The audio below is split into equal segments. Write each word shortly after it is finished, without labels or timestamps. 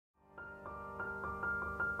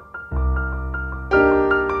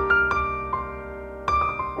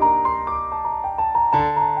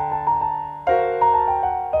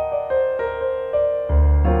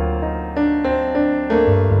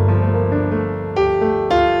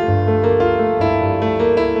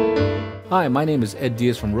Hi, my name is Ed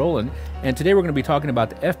Diaz from Roland, and today we're going to be talking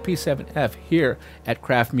about the FP-7F here at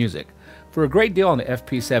Kraft Music. For a great deal on the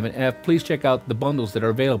FP-7F, please check out the bundles that are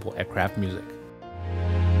available at Kraft Music.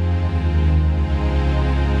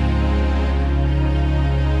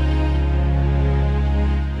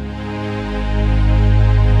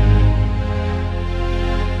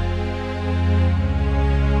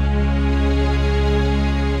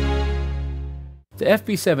 The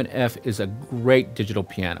FP-7F is a great digital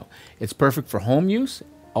piano. It's perfect for home use,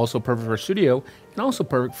 also perfect for studio, and also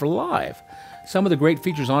perfect for live. Some of the great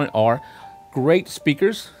features on it are great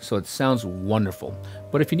speakers, so it sounds wonderful.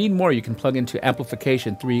 But if you need more, you can plug into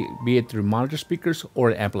amplification, be it through monitor speakers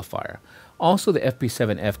or an amplifier. Also, the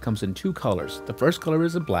FP-7F comes in two colors. The first color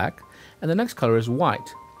is a black, and the next color is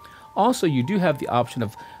white. Also, you do have the option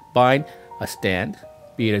of buying a stand,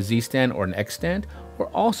 be it a Z stand or an X stand, or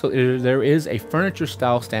also there is a furniture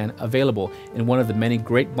style stand available in one of the many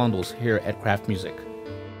great bundles here at Kraft Music.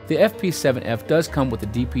 The FP-7F does come with a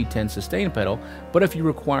DP10 sustain pedal, but if you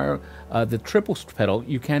require the triple pedal,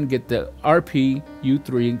 you can get the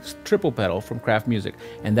RP-U3 triple pedal from Kraft Music,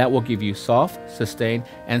 and that will give you soft, sustain,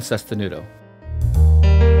 and sostenuto.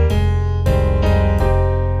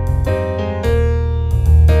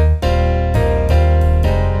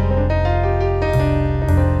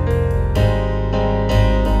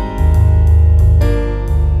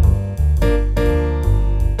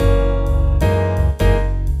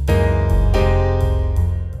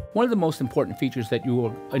 One of the most important features that you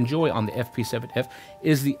will enjoy on the FP-7F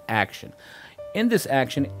is the action. In this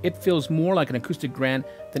action, it feels more like an acoustic grand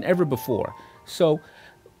than ever before. So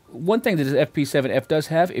one thing that the FP-7F does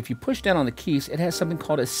have, if you push down on the keys, it has something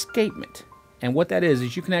called escapement. And what that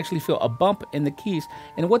is you can actually feel a bump in the keys.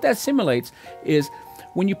 And what that simulates is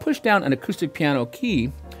when you push down an acoustic piano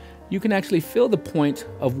key, you can actually feel the point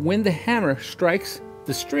of when the hammer strikes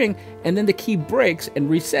the string, and then the key breaks and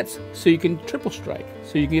resets, so you can triple strike,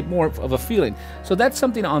 so you can get more of a feeling. So that's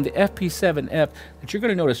something on the FP-7F that you're going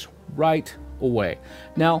to notice right away.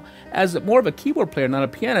 Now, as more of a keyboard player, not a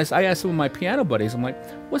pianist, I asked some of my piano buddies, I'm like,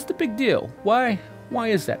 what's the big deal? Why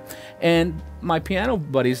is that? And my piano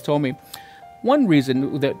buddies told me one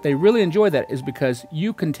reason that they really enjoy that is because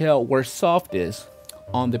you can tell where soft is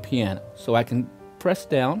on the piano. So I can press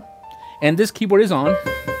down, and this keyboard is on.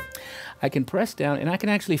 I can press down and I can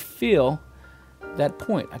actually feel that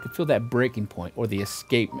point. I can feel that breaking point or the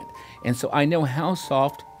escapement. And so I know how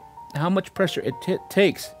soft, how much pressure it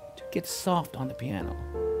takes to get soft on the piano.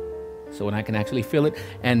 So when I can actually feel it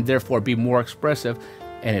and therefore be more expressive,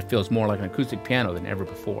 and it feels more like an acoustic piano than ever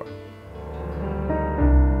before.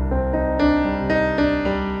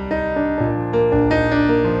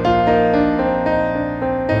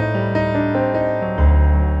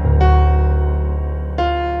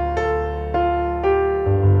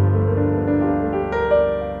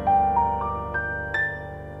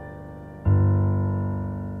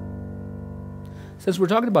 Since we're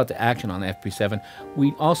talking about the action on the FP-7,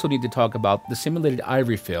 we also need to talk about the simulated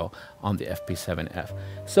ivory feel on the FP-7F.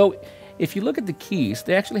 So if you look at the keys,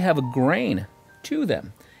 they actually have a grain to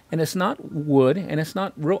them. And it's not wood and it's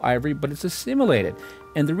not real ivory, but it's a simulated.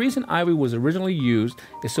 And the reason ivory was originally used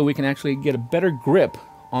is so we can actually get a better grip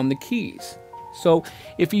on the keys. So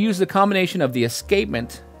if you use the combination of the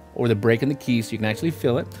escapement or the break in the keys, so you can actually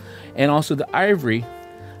feel it, and also the ivory,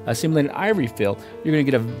 a simulated ivory feel, you're going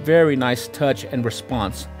to get a very nice touch and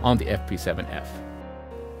response on the FP-7F.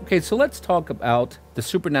 Okay, so let's talk about the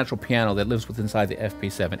supernatural piano that lives inside the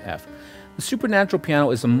FP-7F. The supernatural piano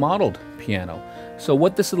is a modeled piano. So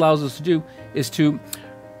what this allows us to do is to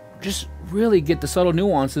just really get the subtle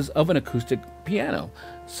nuances of an acoustic piano.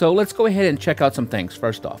 So let's go ahead and check out some things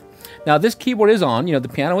first off. Now this keyboard is on, the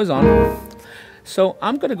piano is on. So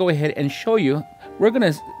I'm going to go ahead and show you, we're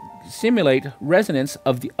going to simulate resonance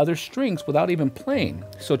of the other strings without even playing.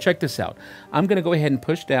 So check this out. I'm going to go ahead and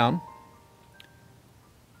push down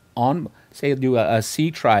on, say, do a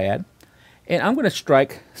C triad, and I'm going to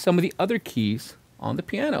strike some of the other keys on the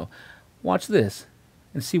piano. Watch this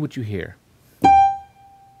and see what you hear.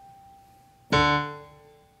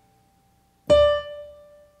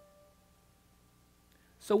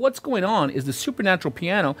 So what's going on is the supernatural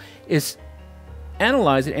piano is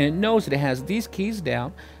analyze it, and it knows that it has these keys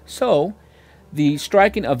down, so the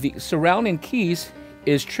striking of the surrounding keys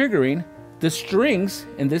is triggering the strings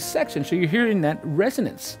in this section. So you're hearing that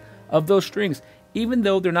resonance of those strings, even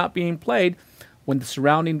though they're not being played. When the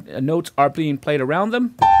surrounding notes are being played around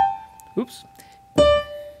them, oops,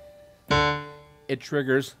 it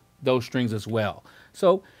triggers those strings as well.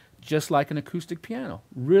 So just like an acoustic piano,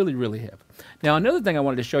 really, really hip. Now another thing I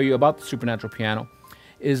wanted to show you about the supernatural piano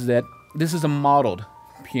is that this is a modeled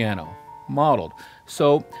piano. modeled.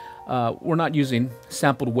 So we're not using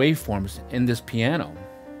sampled waveforms in this piano.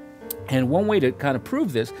 And one way to kind of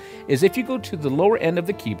prove this is if you go to the lower end of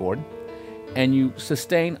the keyboard and you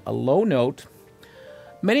sustain a low note,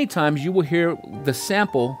 many times you will hear the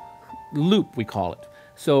sample loop, we call it.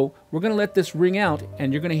 So we're going to let this ring out,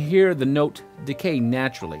 and you're going to hear the note decay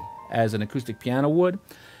naturally as an acoustic piano would.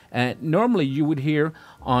 And normally you would hear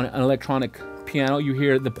on an electronic piano, you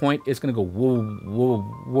hear the point is going to go whoa, whoa,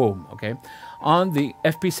 whoa, okay? On the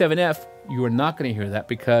FP-7F, you are not going to hear that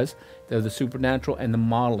because there's the supernatural and the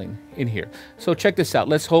modeling in here. So check this out.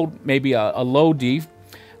 Let's hold maybe a low D,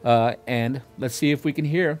 and let's see if we can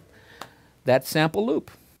hear that sample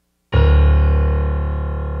loop.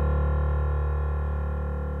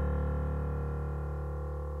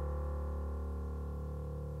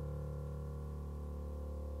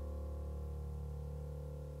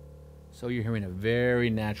 So you're hearing a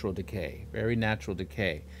very natural decay,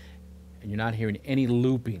 and you're not hearing any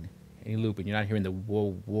looping, You're not hearing the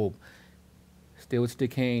whoa, whoa. Still it's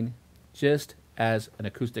decaying just as an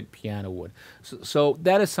acoustic piano would. So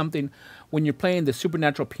that is something, when you're playing the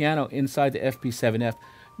supernatural piano inside the FP-7F,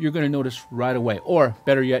 you're going to notice right away. Or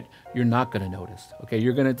better yet, you're not going to notice. Okay,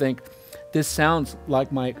 you're going to think, this sounds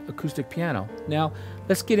like my acoustic piano. Now,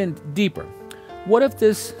 let's get in deeper. What if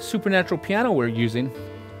this supernatural piano we're using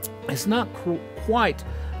is not quite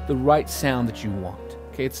the right sound that you want?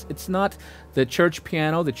 Okay, it's not the church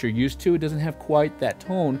piano that you're used to. It doesn't have quite that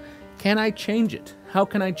tone. Can I change it? How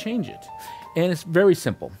can I change it? And it's very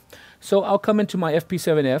simple. So I'll come into my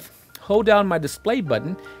FP-7F, hold down my display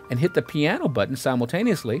button, and hit the piano button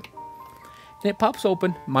simultaneously, and it pops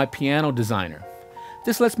open my piano designer.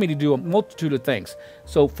 This lets me to do a multitude of things.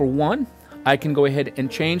 So for one, I can go ahead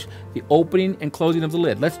and change the opening and closing of the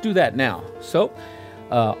lid. Let's do that now. So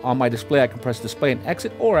on my display, I can press display and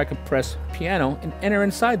exit, or I can press piano and enter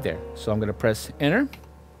inside there. So I'm going to press enter.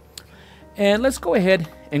 And let's go ahead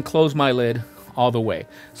and close my lid all the way.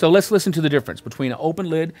 So let's listen to the difference between an open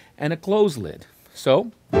lid and a closed lid.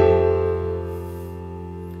 So,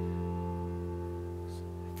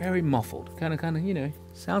 very muffled, kind of, you know,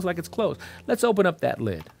 sounds like it's closed. Let's open up that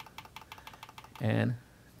lid. And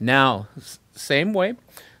now, same way,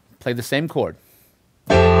 play the same chord.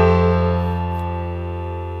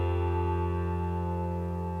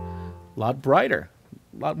 A lot brighter,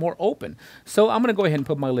 a lot more open. So I'm going to go ahead and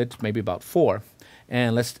put my lid to maybe about 4.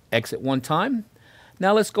 And let's exit one time.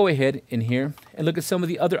 Now let's go ahead in here and look at some of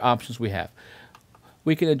the other options we have.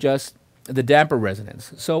 We can adjust the damper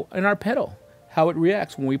resonance. So in our pedal, how it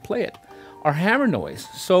reacts when we play it. Our hammer noise.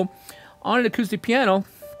 So on an acoustic piano,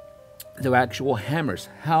 the actual hammers,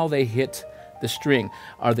 how they hit the string.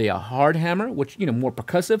 Are they a hard hammer, which, you know, more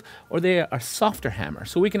percussive, or they are a softer hammer?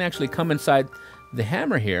 So we can actually come inside the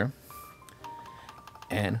hammer here,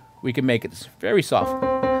 and we can make it very soft,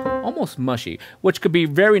 almost mushy, which could be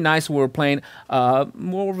very nice when we're playing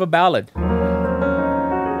more of a ballad.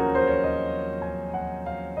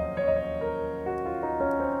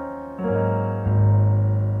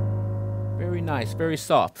 Very nice, very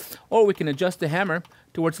soft. Or we can adjust the hammer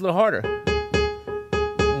to where it's a little harder,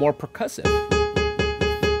 more percussive.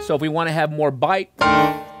 So if we want to have more bite,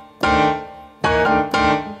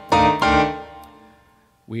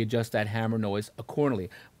 we adjust that hammer noise accordingly,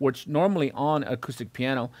 which normally on acoustic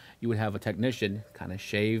piano, you would have a technician kind of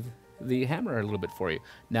shave the hammer a little bit for you.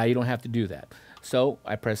 Now you don't have to do that. So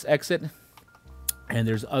I press exit, and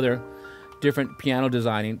there's other different piano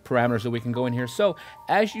designing parameters that we can go in here. So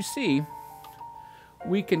as you see,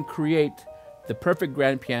 we can create the perfect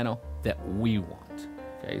grand piano that we want.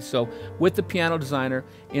 Okay, so with the piano designer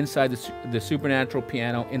inside the supernatural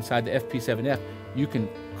piano inside the FP-7F, you can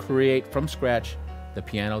create from scratch the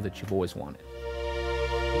piano that you've always wanted.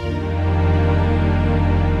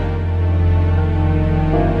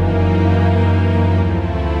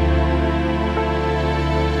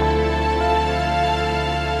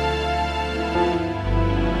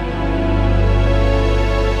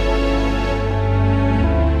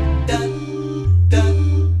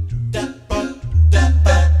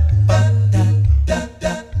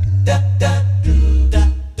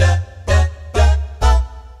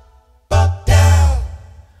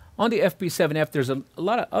 On the FP-7F, there's a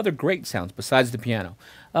lot of other great sounds besides the piano.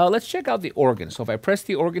 Let's check out the organ. So if I press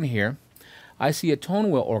the organ here, I see a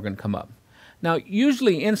tone wheel organ come up. Now,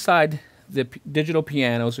 usually inside the digital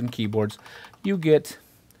pianos and keyboards, you get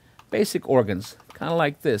basic organs, kind of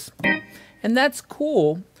like this. And that's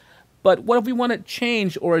cool, but what if we want to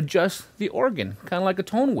change or adjust the organ, kind of like a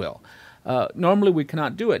tone wheel? Normally we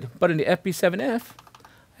cannot do it, but in the FP-7F,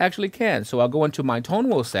 I actually can. So I'll go into my tone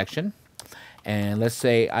wheel section, and let's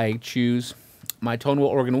say I choose my tone wheel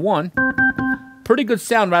organ 1. Pretty good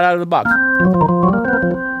sound right out of the box.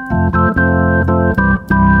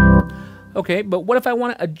 Okay, but what if I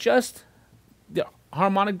want to adjust the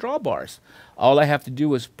harmonic drawbars? All I have to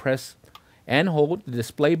do is press and hold the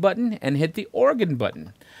display button and hit the organ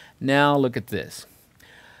button. Now look at this.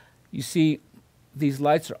 You see these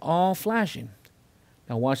lights are all flashing.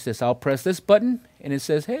 Now watch this. I'll press this button and it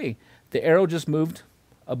says, hey, the arrow just moved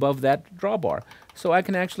above that drawbar. So I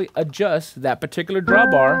can actually adjust that particular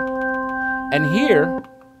drawbar and hear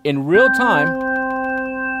in real time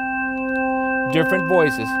different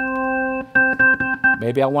voices.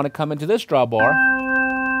 Maybe I want to come into this drawbar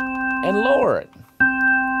and lower it.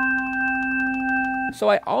 So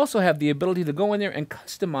I also have the ability to go in there and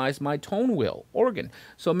customize my tone wheel organ.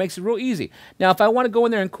 So it makes it real easy. Now if I want to go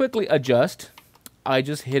in there and quickly adjust, I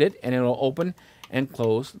just hit it and it'll open and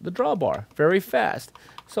close the drawbar very fast.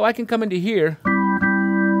 So I can come into here.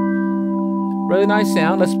 Really nice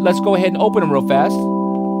sound. Let's go ahead and open them real fast.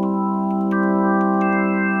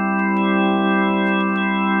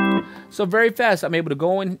 So very fast, I'm able to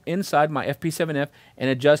go inside my FP-7F and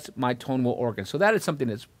adjust my tone wheel organ. So that is something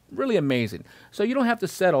that's really amazing. So you don't have to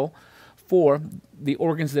settle for the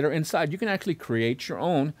organs that are inside. You can actually create your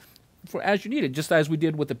own for as you need it. Just as we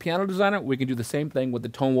did with the piano designer, we can do the same thing with the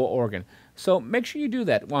tone wheel organ. So make sure you do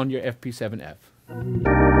that on your FP-7F.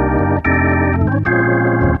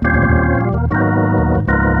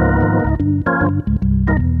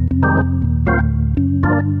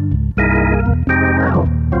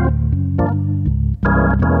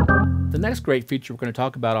 The next great feature we're going to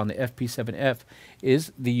talk about on the FP-7F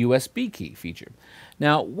is the USB key feature.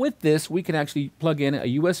 Now with this we can actually plug in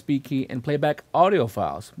a USB key and play back audio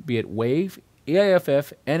files, be it WAV,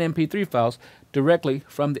 EIFF, and MP3 files directly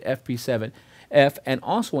from the FP-7F, and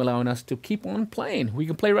also allowing us to keep on playing. We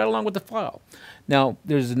can play right along with the file. Now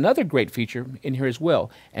there's another great feature in here as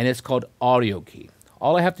well, and it's called audio key.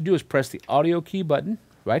 All I have to do is press the audio key button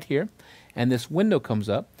right here and this window comes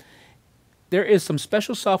up. There is some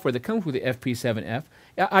special software that comes with the FP-7F.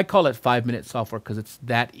 I call it 5-minute software because it's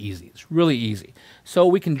that easy. It's really easy. So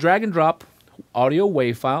we can drag and drop audio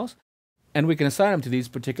WAV files, and we can assign them to these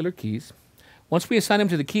particular keys. Once we assign them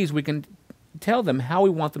to the keys, we can tell them how we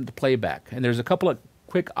want them to play back. And there's a couple of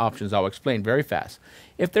quick options I'll explain very fast.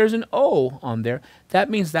 If there's an O on there, that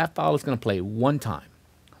means that file is going to play one time.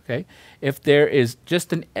 Okay? If there is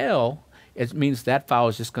just an L, it means that file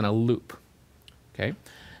is just going to loop. Okay?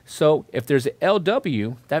 So if there's an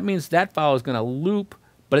LW, that means that file is going to loop,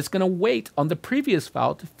 but it's going to wait on the previous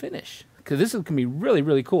file to finish. Because this can be really,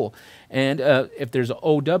 really cool. And if there's an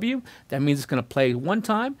OW, that means it's going to play one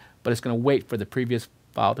time, but it's going to wait for the previous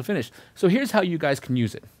file to finish. So here's how you guys can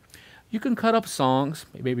use it. You can cut up songs,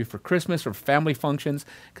 maybe for Christmas or family functions,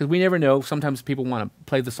 because we never know. Sometimes people want to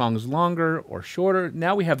play the songs longer or shorter.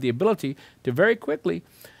 Now we have the ability to very quickly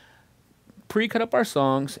pre-cut up our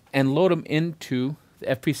songs and load them into the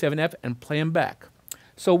FP-7F and play them back.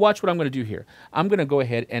 So watch what I'm going to do here. I'm going to go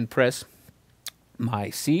ahead and press my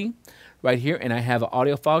C right here, and I have an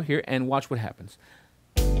audio file here, and watch what happens.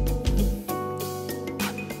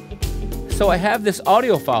 So I have this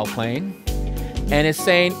audio file playing, and it's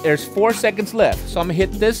saying there's 4 seconds left. So I'm going to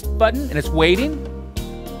hit this button, and it's waiting.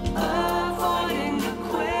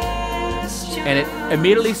 And it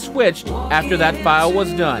immediately switched after that file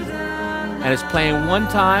was done. And it's playing one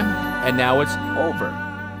time, and now it's over.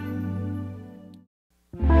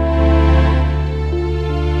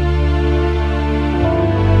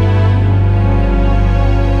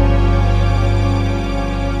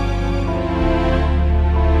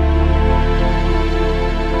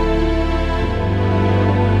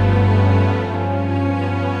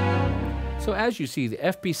 So as you see, the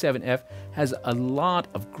FP-7F has a lot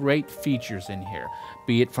of great features in here,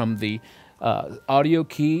 be it from the audio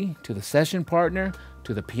key to the session partner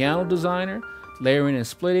to the piano designer, layering and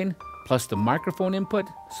splitting, plus the microphone input.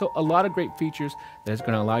 So a lot of great features that's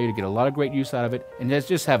going to allow you to get a lot of great use out of it and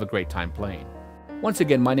just have a great time playing. Once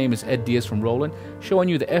again, my name is Ed Diaz from Roland, showing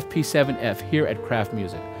you the FP-7F here at Kraft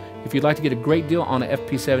Music. If you'd like to get a great deal on a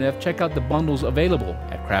FP-7F, check out the bundles available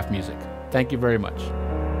at Kraft Music. Thank you very much.